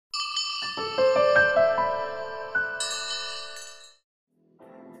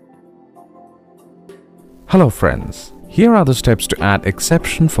Hello friends, here are the steps to add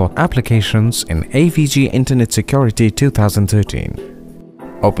exception for applications in AVG Internet Security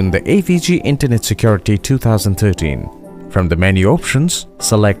 2013. Open the AVG Internet Security 2013. From the menu options,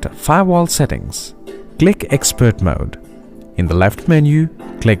 select Firewall Settings. Click Expert Mode. In the left menu,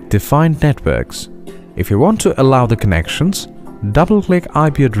 click Define Networks. If you want to allow the connections, double-click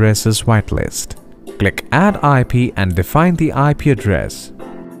IP addresses whitelist. Click Add IP and define the IP address.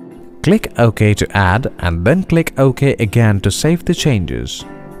 Click OK to add and then click OK again to save the changes.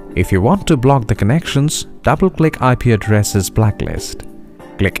 If you want to block the connections, double-click IP addresses blacklist.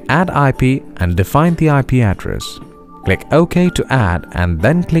 Click Add IP and define the IP address. Click OK to add and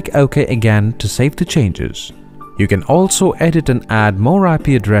then click OK again to save the changes. You can also edit and add more IP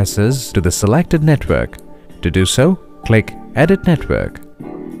addresses to the selected network. To do so, click Edit Network.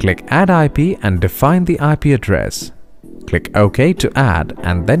 Click Add IP and define the IP address. Click OK to add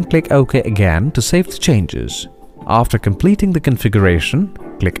and then click OK again to save the changes. After completing the configuration,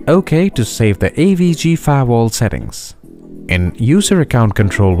 click OK to save the AVG firewall settings. In User Account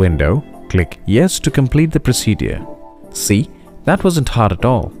Control window, click Yes to complete the procedure. See, that wasn't hard at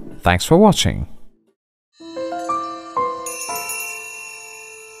all. Thanks for watching.